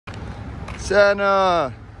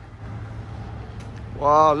Santa!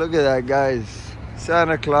 Wow, look at that, guys.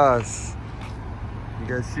 Santa Claus. You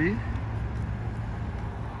guys see?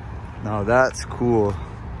 Now that's cool.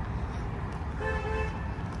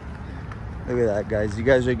 Look at that, guys. You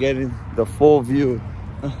guys are getting the full view.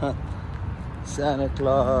 Santa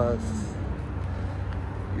Claus.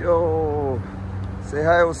 Yo. Say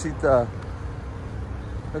hi, Osita.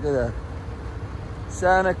 Look at that.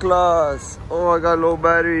 Santa Claus. Oh, I got low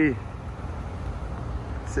battery.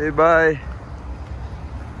 Say bye.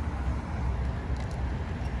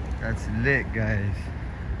 That's lit, guys.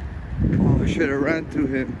 Oh, I should have ran to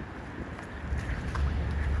him.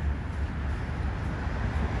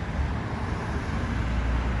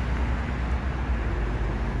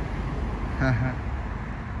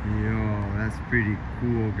 Yo, that's pretty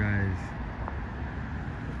cool, guys.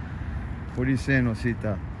 What are you saying,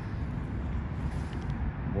 Osita?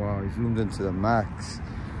 Wow, he zoomed into the max.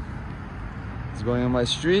 He's going on my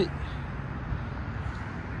street.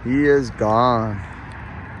 He is gone.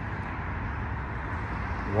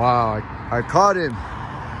 Wow, I caught him.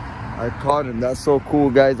 I caught him. That's so cool,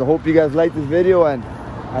 guys. I hope you guys like this video, and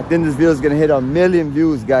I think this video is gonna hit 1 million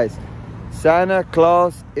views, guys. Santa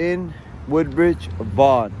Claus in Woodbridge,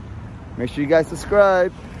 Vaughan. Make sure you guys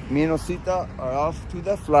subscribe. Me and Osita are off to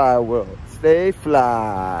the fly world. Stay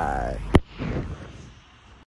fly.